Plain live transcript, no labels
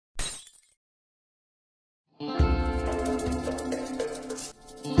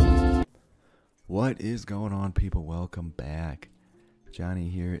What is going on, people? Welcome back. Johnny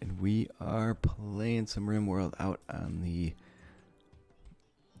here, and we are playing some RimWorld out on the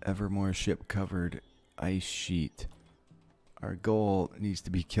Evermore ship-covered ice sheet. Our goal needs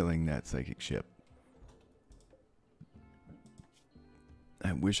to be killing that psychic ship.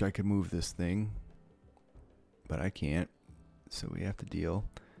 I wish I could move this thing, but I can't, so we have to deal.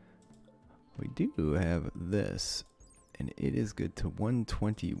 We do have this, and it is good to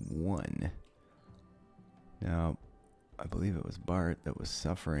 121. Now, I believe it was Bart that was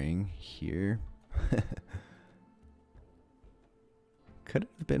suffering here. Could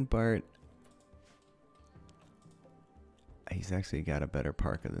have been Bart. He's actually got a better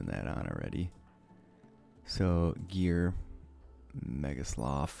parka than that on already. So, gear, Mega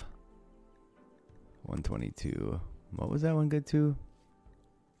Sloth, 122. What was that one good to?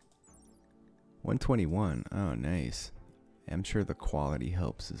 121. Oh, nice. I'm sure the quality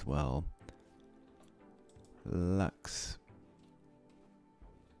helps as well. Lux.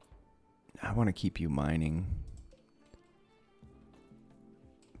 I want to keep you mining.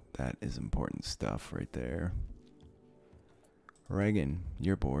 That is important stuff right there. Reagan,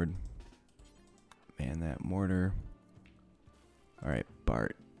 you're bored. Man, that mortar. Alright,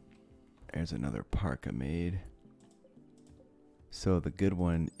 Bart. There's another parka made. So the good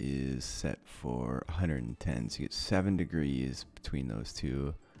one is set for 110. So you get 7 degrees between those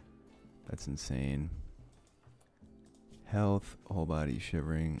two. That's insane. Health, whole body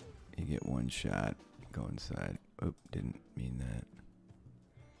shivering. You get 1 shot. Go inside. Oop, didn't mean that.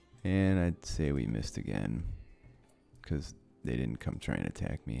 And I'd say we missed again, because they didn't come try and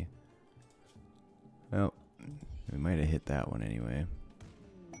attack me. Well, we might have hit that one anyway.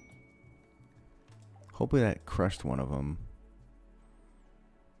 Hopefully that crushed one of them.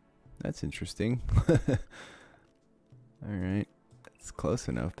 That's interesting. Alright. It's close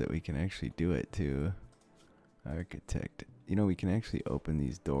enough that we can actually do it too. Architect. You know, we can actually open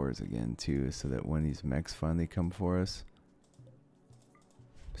these doors again too, so that when these mechs finally come for us,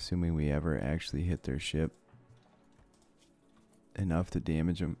 assuming we ever actually hit their ship enough to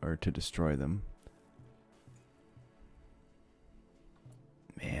damage them or to destroy them.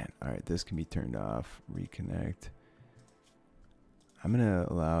 Man, alright, this can be turned off. Reconnect. I'm gonna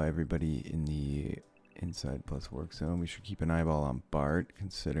allow everybody in the inside plus work zone. We should keep an eyeball on Bart,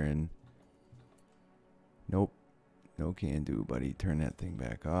 considering. Nope. No can do, buddy. Turn that thing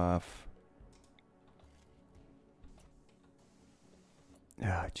back off.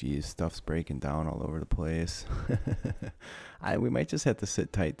 Ah, geez. Stuff's breaking down all over the place. We might just have to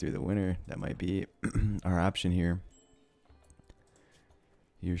sit tight through the winter. That might be our option here.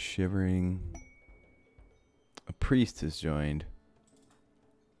 You're shivering. A priest has joined.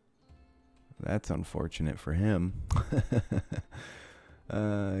 That's unfortunate for him.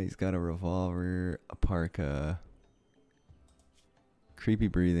 He's got a revolver, a parka, creepy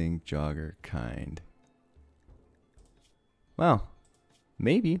breathing, jogger, kind. Well,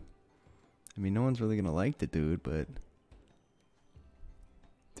 maybe. I mean, no one's really gonna like the dude, but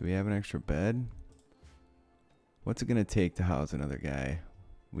do we have an extra bed? What's it gonna take to house another guy?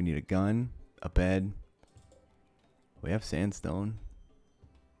 We need a gun, a bed. We have sandstone.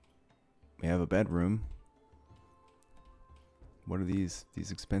 We have a bedroom. What are these?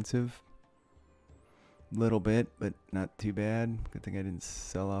 These expensive? Little bit, but not too bad. Good thing I didn't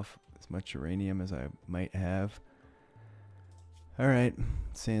sell off as much uranium as I might have. Alright,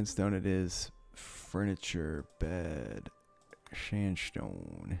 sandstone it is. Furniture, bed,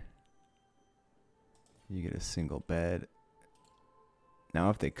 sandstone. You get a single bed. Now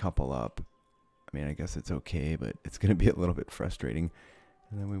if they couple up, I mean, I guess it's okay, but it's going to be a little bit frustrating.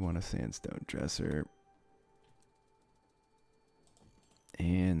 And then we want a sandstone dresser.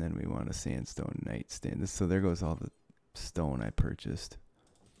 And then we want a sandstone nightstand. So there goes all the stone I purchased.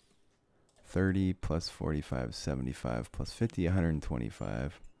 30 plus 45, 75 plus 50,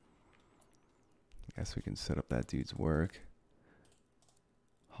 125. I guess we can set up that dude's work.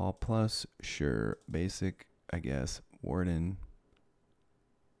 Hall plus, sure. Basic, I guess. Warden,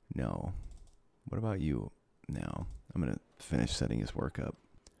 no. What about you? No. I'm going to finish setting his work up.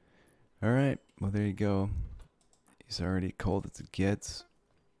 Alright, well there you go. He's already cold as it gets.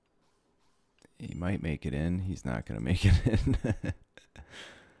 He might make it in. He's not going to make it in.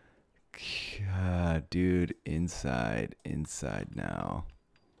 God, dude, inside now.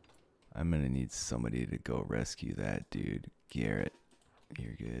 I'm going to need somebody to go rescue that dude. Garrett,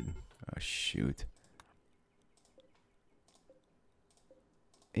 you're good. Oh, shoot.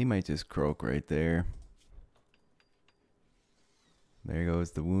 He might just croak right there. There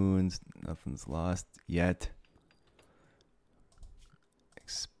goes the wounds. Nothing's lost yet.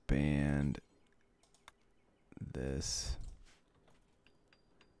 Expand. this.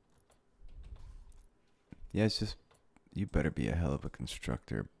 Yeah, it's just, you better be a hell of a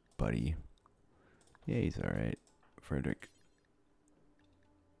constructor, buddy. Yeah, he's alright. Frederick.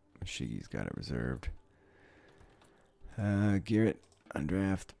 Shiggy's got it reserved. Garrett, on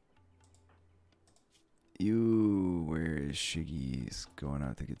draft. Where is Shiggy? He's going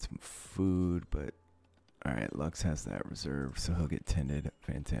out to get some food, but alright, Lux has that reserved, so he'll get tended.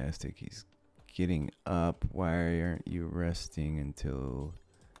 Fantastic. He's getting up. Why aren't you resting until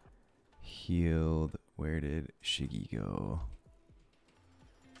healed? Where did Shiggy go?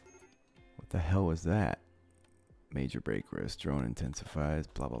 What the hell was that? Major break risk. Drone intensifies.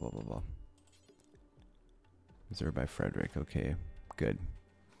 Blah, blah, blah, blah, blah. Reserved by Frederick. Okay, good.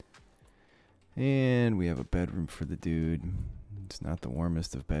 And we have a bedroom for the dude. It's not the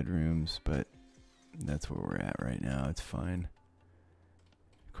warmest of bedrooms, but that's where we're at right now. It's fine.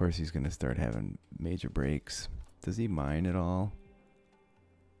 Of course, he's going to start having major breaks. Does he mine at all?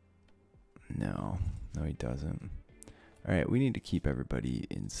 No. No, he doesn't. All right, we need to keep everybody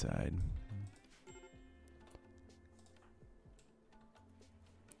inside.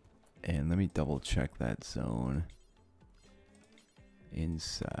 And let me double check that zone.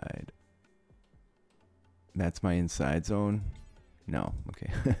 Inside. That's my inside zone? No, okay.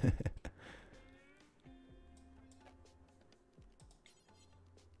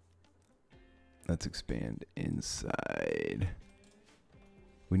 Let's expand inside.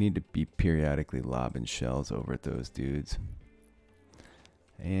 We need to be periodically lobbing shells over at those dudes.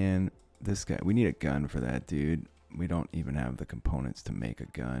 And this guy, we need a gun for that dude. We don't even have the components to make a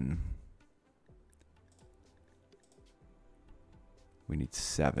gun. We need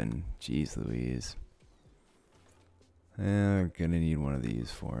 7. Jeez Louise. We're gonna need one of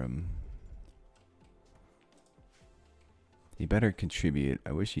these for him. He better contribute.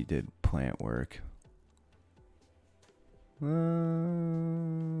 I wish he did plant work.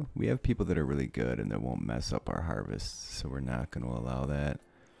 We have people that are really good and that won't mess up our harvests, so we're not going to allow that.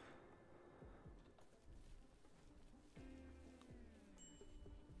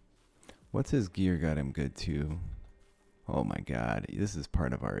 What's his gear got him good to? Oh my god, this is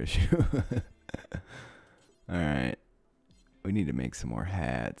part of our issue. Alright. We need to make some more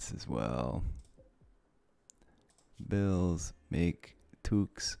hats as well. Bills, make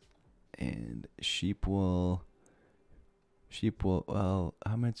toques, and sheep wool. Sheep wool, well,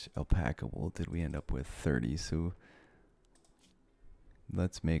 how much alpaca wool did we end up with? 30, so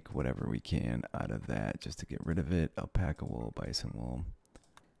let's make whatever we can out of that just to get rid of it. Alpaca wool, bison wool,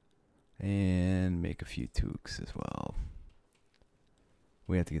 and make a few toques as well.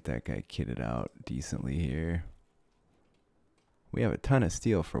 We have to get that guy kitted out decently here. We have a ton of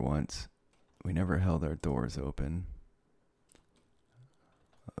steel for once. We never held our doors open.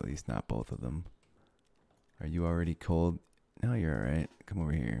 At least not both of them. Are you already cold? No, you're alright. Come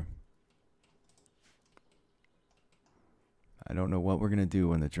over here. I don't know what we're going to do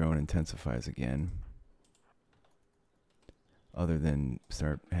when the drone intensifies again. Other than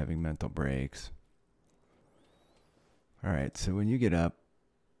start having mental breaks. Alright, so when you get up,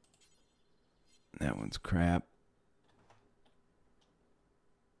 that one's crap.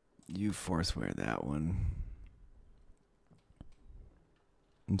 You force wear that one.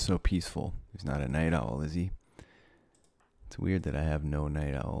 And so peaceful. He's not a night owl, is he? It's weird that I have no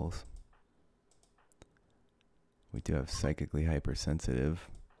night owls. We do have psychically hypersensitive.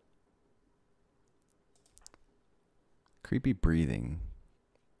 Creepy breathing.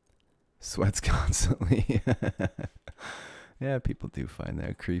 Sweats constantly. Yeah, people do find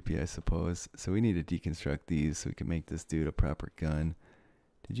that creepy, I suppose. So we need to deconstruct these so we can make this dude a proper gun.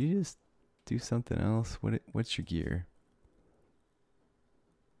 Did you just do something else? What's your gear?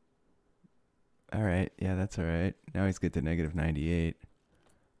 Alright, yeah, that's alright. Now he's good to negative 98.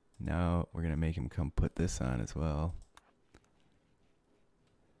 Now we're going to make him come put this on as well.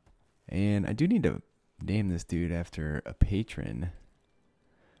 And I do need to name this dude after a patron.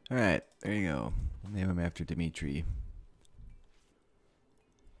 Alright, there you go. Name him after Dimitri.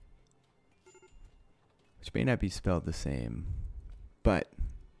 Which may not be spelled the same, but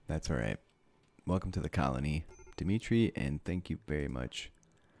that's alright. Welcome to the colony, Dimitri, and thank you very much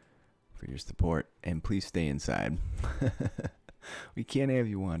for your support. And please stay inside. We can't have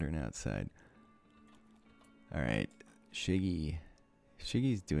you wandering outside. Alright, Shiggy.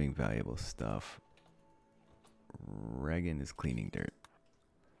 Shiggy's doing valuable stuff. Regan is cleaning dirt.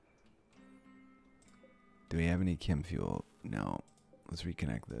 Do we have any chem fuel? No. Let's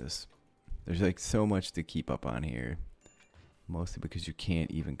reconnect this. There's like so much to keep up on here. Mostly because you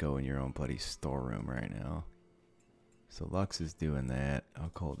can't even go in your own bloody storeroom right now. So Lux is doing that.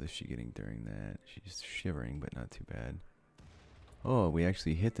 How cold is she getting during that? She's shivering, but not too bad. Oh, we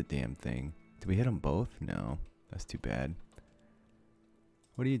actually hit the damn thing. Did we hit them both? No. That's too bad.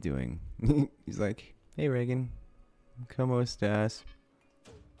 What are you doing? He's like, hey, Reagan. ¿Cómo estás?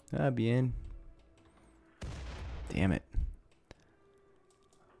 Ah, bien. Damn it.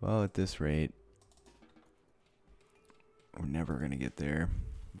 Well, at this rate, we're never going to get there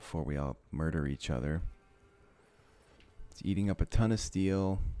before we all murder each other. It's eating up a ton of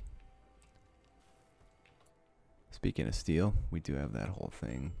steel. Speaking of steel, we do have that whole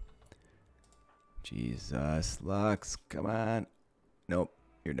thing. Jesus, Lux, come on. Nope,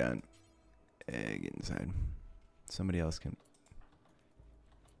 you're done. Get inside. Somebody else can.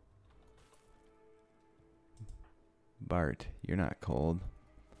 Bart, you're not cold.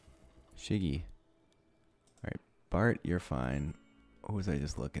 Shiggy. Alright, Bart, you're fine. What was I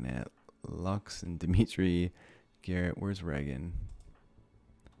just looking at? Lux and Dimitri. Garrett, where's Reagan?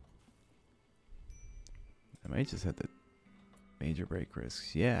 I might just have to major break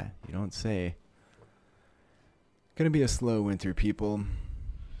risks. Yeah, you don't say. Gonna be a slow winter, people.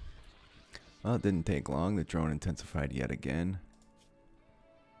 Well, it didn't take long. The drone intensified yet again.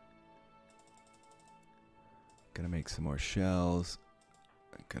 Gonna make some more shells.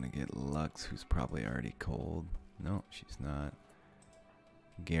 Gonna get Lux, who's probably already cold. No, she's not.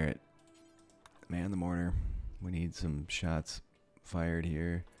 Garrett, man the mortar. We need some shots fired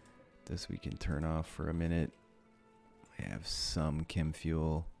here. This we can turn off for a minute. We have some chem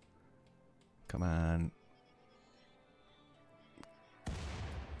fuel. Come on.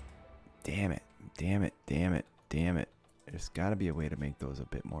 Damn it. Damn it. Damn it. Damn it. There's got to be a way to make those a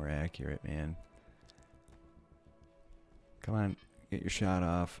bit more accurate, man. Come on. Get your shot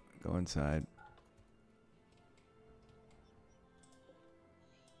off. Go inside.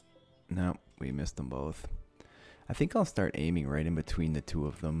 No, we missed them both. I think I'll start aiming right in between the two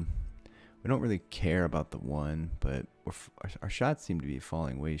of them. We don't really care about the one, but our shots seem to be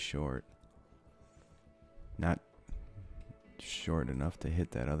falling way short. Not short enough to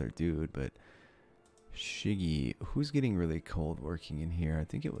hit that other dude, but Shiggy, who's getting really cold working in here? I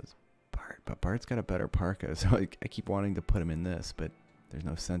think it was Bart, but Bart's got a better parka, so I keep wanting to put him in this, but there's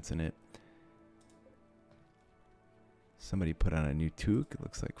no sense in it. Somebody put on a new toque. It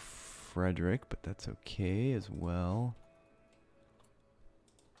looks like Frederick, but that's okay as well.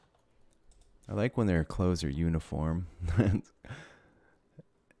 I like when their clothes are uniform.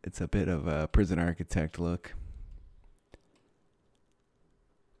 It's a bit of a prison architect look.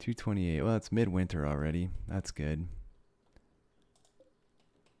 228. Well, it's midwinter already. That's good.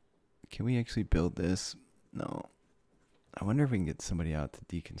 Can we actually build this? No. I wonder if we can get somebody out to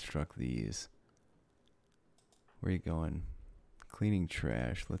deconstruct these. Where are you going? Cleaning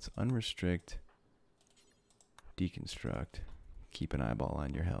trash. Let's unrestrict. Deconstruct. Keep an eyeball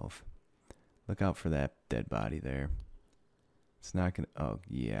on your health. Look out for that dead body there. It's not gonna. Oh,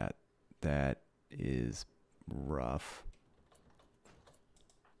 yeah. That is rough.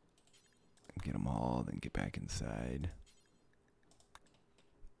 Get them all, then get back inside.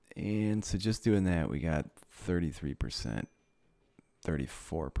 And so just doing that, we got 33%,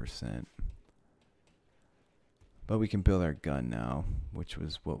 34%. But we can build our gun now, which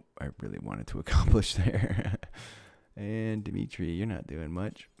was what I really wanted to accomplish there. And Dimitri, you're not doing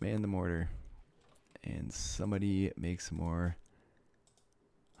much. Man the mortar. And somebody make some more.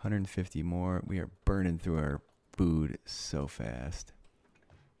 150 more. We are burning through our food so fast.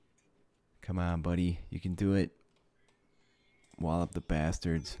 Come on, buddy. You can do it. Wallop the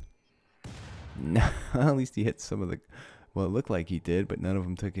bastards. No, at least he hit some of the... Well, it looked like he did, but none of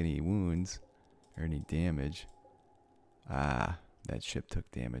them took any wounds or any damage. Ah, that ship took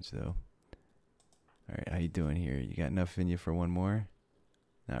damage, though. Alright, how you doing here? You got enough in you for one more?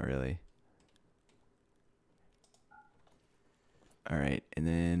 Not really. Alright, and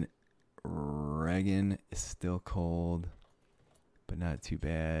then Reagan is still cold, but not too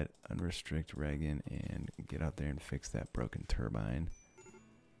bad. Unrestrict Reagan and get out there and fix that broken turbine.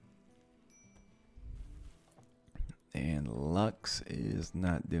 And Lux is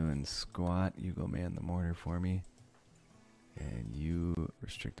not doing squat. You go man the mortar for me. And you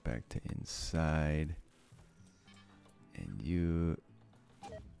restrict back to inside. And you...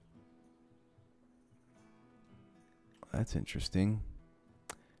 That's interesting.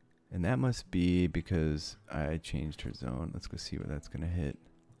 And that must be because I changed her zone. Let's go see where that's going to hit.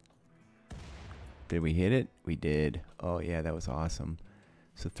 Did we hit it? We did. Oh, yeah, that was awesome.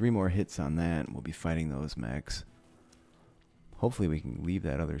 So 3 more hits on that, and we'll be fighting those mechs. Hopefully we can leave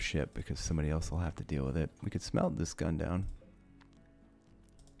that other ship because somebody else will have to deal with it. We could smelt this gun down.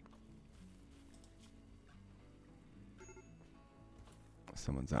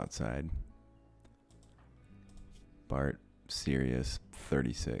 Someone's outside. Bart, serious,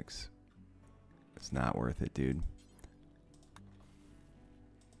 36. It's not worth it, dude.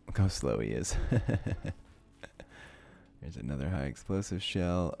 Look how slow he is. There's another high explosive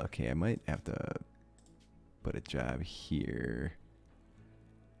shell. Okay, I might have to put a job here.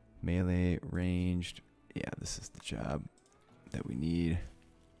 Melee, ranged. Yeah, this is the job that we need.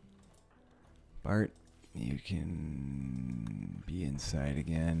 Bart, you can be inside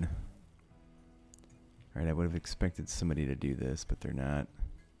again. Alright, I would have expected somebody to do this, but they're not.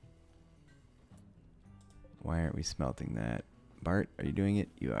 Why aren't we smelting that? Bart, are you doing it?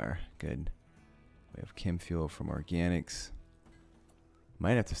 You are. Good. We have chem fuel from organics.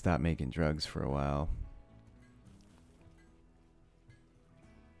 Might have to stop making drugs for a while.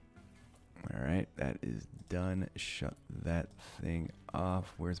 Alright, that is done. Shut that thing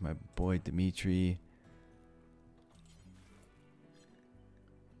off. Where's my boy Dimitri?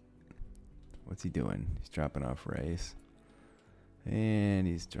 What's he doing? He's dropping off rice. And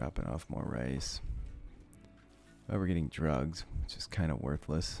he's dropping off more rice. Well, we're getting drugs, which is kind of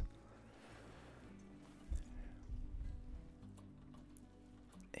worthless.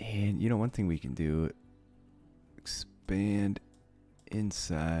 And you know, one thing we can do, expand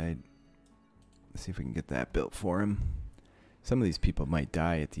inside. Let's see if we can get that built for him. Some of these people might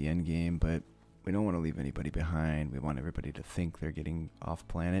die at the end game, but we don't want to leave anybody behind. We want everybody to think they're getting off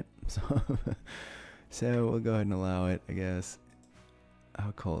planet. So we'll go ahead and allow it, I guess.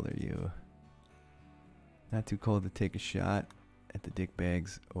 How cold are you? Not too cold to take a shot at the dick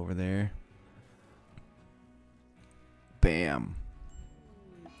bags over there. Bam.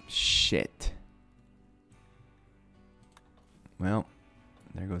 Shit. Well,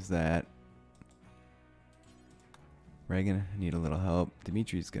 there goes that. Reagan, I need a little help.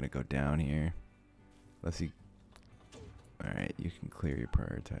 Dimitri's gonna go down here. Unless he... Alright, you can clear your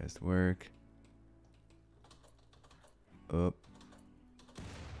prioritized work. Oh.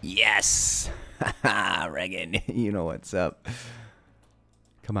 Yes! Haha, Reagan, you know what's up.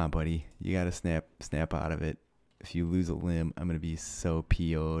 Come on, buddy. You gotta snap out of it. If you lose a limb, I'm gonna be so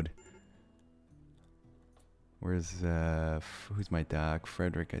PO'd. Where's, who's my doc?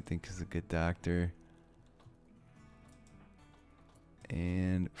 Frederick, I think, is a good doctor.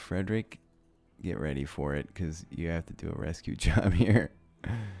 And Frederick, get ready for it, because you have to do a rescue job here.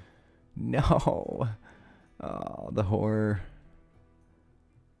 No! Oh, the horror.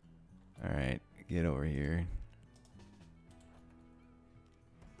 Alright, get over here.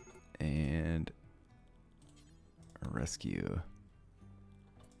 And rescue.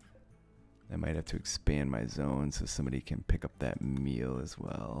 I might have to expand my zone so somebody can pick up that meal as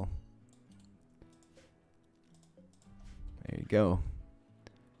well. There you go.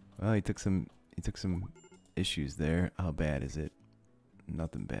 Well, he took some issues there. How bad is it?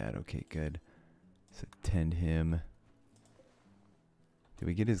 Nothing bad. Okay, good. So tend him. Did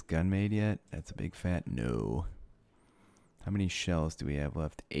we get his gun made yet? That's a big fat no. How many shells do we have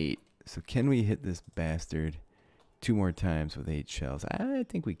left? 8. So can we hit this bastard 2 more times with 8 shells? I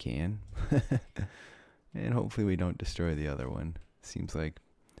think we can. And hopefully we don't destroy the other one. Seems like...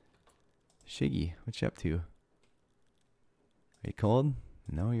 Shiggy, what you up to? Are you cold?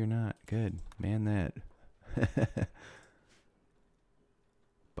 No, you're not. Good. Man that.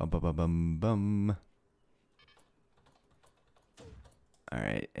 Bum bum bum bum bum.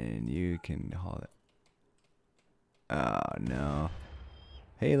 Alright, and you can haul it. Oh, no.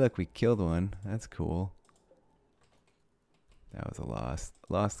 Hey, look, we killed one. That's cool. That was a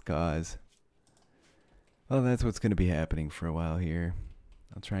lost cause. Well, that's what's going to be happening for a while here.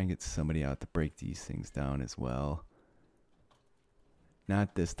 I'll try and get somebody out to break these things down as well.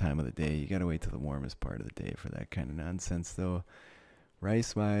 Not this time of the day. You got to wait till the warmest part of the day for that kind of nonsense, though.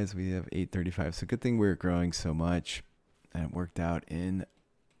 Rice-wise, we have 835. So good thing we're growing so much. And it worked out in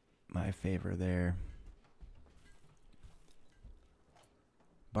my favor there.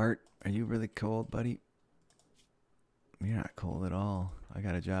 Bart, are you really cold, buddy? You're not cold at all. I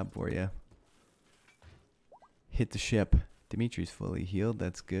got a job for you. Hit the ship. Dimitri's fully healed.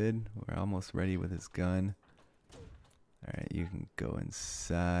 That's good. We're almost ready with his gun. Alright, you can go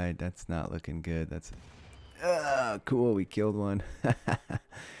inside. That's not looking good. That's... cool. We killed one.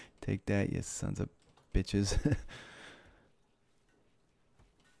 Take that, you sons of bitches.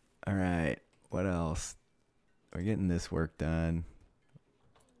 Alright, what else? We're getting this work done.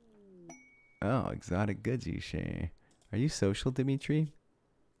 Oh, exotic goods you share. Are you social, Dimitri?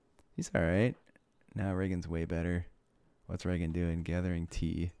 He's alright. Now Reagan's way better. What's Reagan doing? Gathering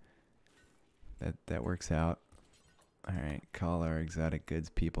tea. That works out. Alright, call our exotic goods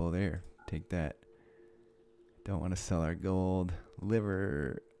people there. Take that. Don't want to sell our gold.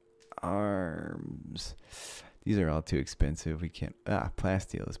 Liver, arms. These are all too expensive. We can't.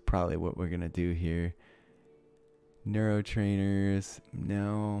 Plasteel is probably what we're going to do here. Neurotrainers.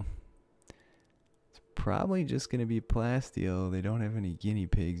 No. It's probably just going to be plasteel. They don't have any guinea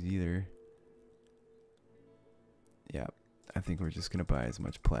pigs either. Yeah. I think we're just going to buy as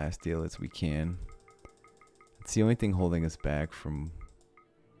much plasteel as we can. It's the only thing holding us back from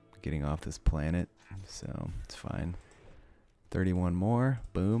getting off this planet. So it's fine. 31 more.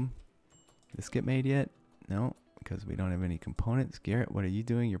 Boom. Did this get made yet? No, because we don't have any components. Garrett, what are you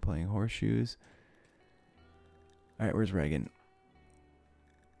doing? You're playing horseshoes. Alright, where's Reagan?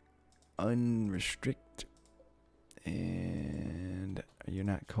 Unrestrict. And you're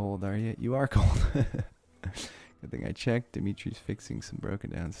not cold, are you? You are cold. Good thing I checked. Dimitri's fixing some broken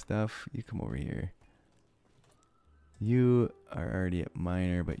down stuff. You come over here. You are already at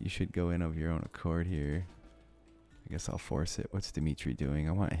minor, but you should go in of your own accord here. I guess I'll force it. What's Dimitri doing?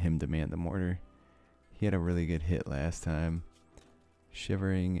 I want him to man the mortar. He had a really good hit last time.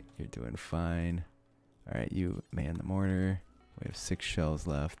 Shivering, you're doing fine. Alright, you man the mortar. We have 6 shells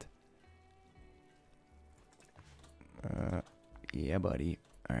left. Yeah, buddy.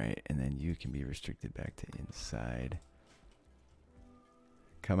 Alright, and then you can be restricted back to inside.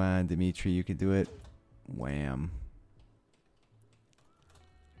 Come on, Dimitri, you can do it. Wham.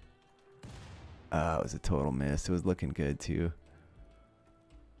 It was a total miss. It was looking good, too.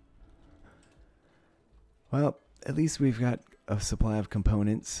 Well, at least we've got a supply of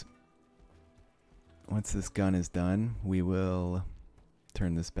components. Once this gun is done, we will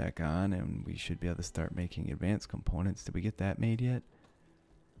turn this back on, and we should be able to start making advanced components. Did we get that made yet?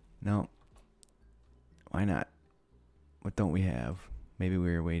 No. Why not? What don't we have? Maybe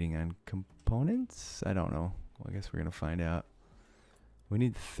we were waiting on components? I don't know. Well, I guess we're going to find out. We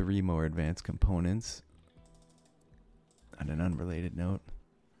need 3 more advanced components. On an unrelated note.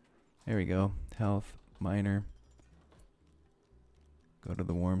 There we go. Health, minor. Go to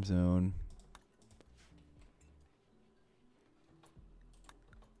the warm zone.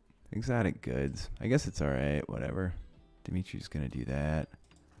 Exotic goods. I guess it's alright. Whatever. Dimitri's going to do that.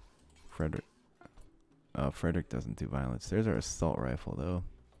 Frederick. Oh, Frederick doesn't do violence. There's our assault rifle, though.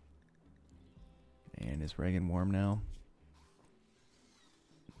 And is Reagan warm now?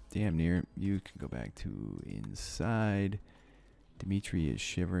 Damn near. You can go back to inside. Dimitri is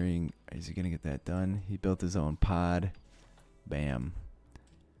shivering. Is he going to get that done? He built his own pod. Bam.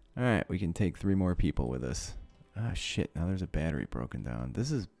 Alright, we can take 3 more people with us. Ah, shit. Now there's a battery broken down. This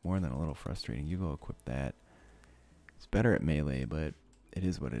is more than a little frustrating. You go equip that. It's better at melee, but it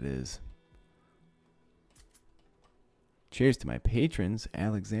is what it is. Cheers to my patrons: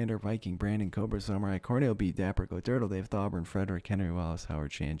 Alexander, Viking, Brandon, Cobra, Samurai, Cornell B, Dapper, Go Turtle, Dave Thauburn, Frederick, Henry Wallace,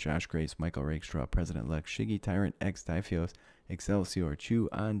 Howard Chan, Josh Grace, Michael Rakestraw, President-elect, Shiggy, Tyrant, X, Typhios, Excelsior, Chew,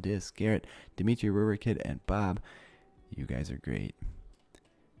 On Disc, Garrett, Dimitri, River Kid, and Bob. You guys are great.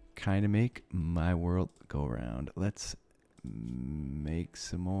 Kind of make my world go round. Let's make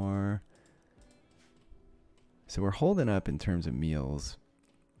some more. So we're holding up in terms of meals.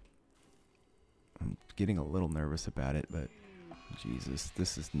 I'm getting a little nervous about it, but Jesus,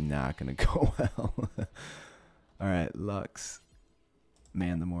 this is not going to go well. All right, Lux.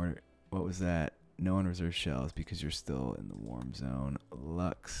 Man the mortar. What was that? No unreserved shells because you're still in the warm zone.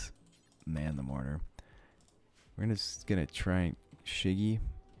 Lux. Man the mortar. We're just going to try Shiggy.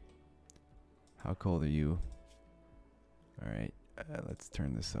 How cold are you? All right, let's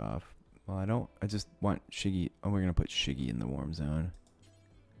turn this off. Well, I just want Shiggy. Oh, we're going to put Shiggy in the warm zone.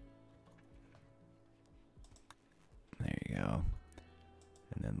 There you go.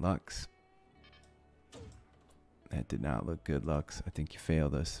 And then Lux. That did not look good, Lux. I think you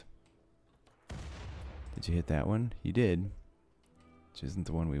failed us. Did you hit that one? You did. Which isn't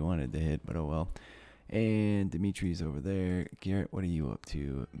the one we wanted to hit, but oh well. And Dimitri's over there. Garrett, what are you up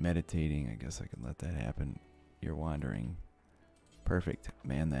to? Meditating. I guess I can let that happen. You're wandering. Perfect.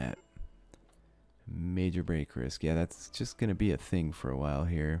 Man that. Major break risk. Yeah, that's just going to be a thing for a while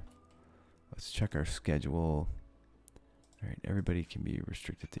here. Let's check our schedule. Alright, everybody can be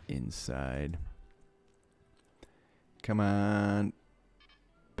restricted to inside. Come on.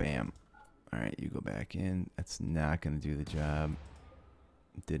 Bam. Alright, you go back in. That's not going to do the job.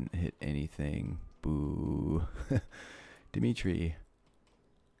 Didn't hit anything. Boo. Dimitri.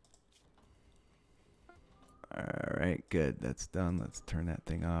 Alright, good. That's done. Let's turn that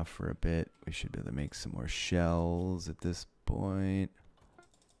thing off for a bit. We should be able to make some more shells at this point.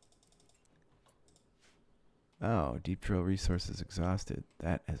 Oh, deep drill resources exhausted.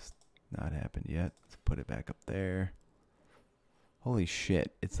 That has not happened yet. Let's put it back up there. Holy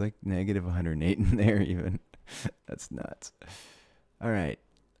shit. It's like negative 108 in there even. That's nuts. All right.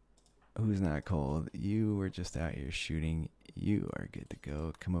 Who's not cold? You were just out here shooting. You are good to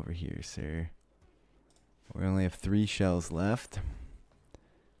go. Come over here, sir. We only have 3 shells left.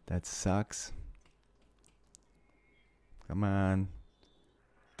 That sucks. Come on.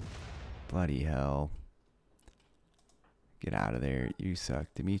 Bloody hell. Get out of there. You suck.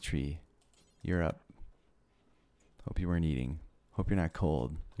 Dimitri, you're up. Hope you weren't eating. Hope you're not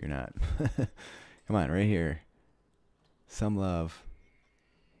cold. You're not. Come on, right here. Some love.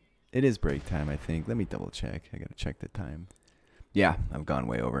 It is break time, I think. Let me double check. I gotta check the time. Yeah, I've gone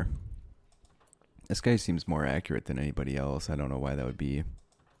way over. This guy seems more accurate than anybody else. I don't know why that would be.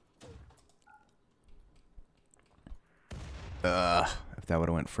 If that would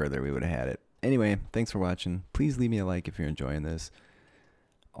have went further, we would have had it. Anyway, thanks for watching. Please leave me a like if you're enjoying this.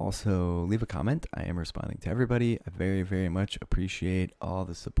 Also, leave a comment. I am responding to everybody. I very, very much appreciate all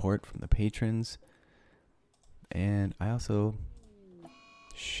the support from the patrons. And I also,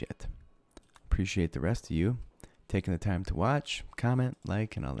 appreciate the rest of you taking the time to watch, comment,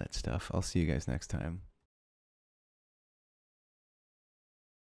 like, and all that stuff. I'll see you guys next time.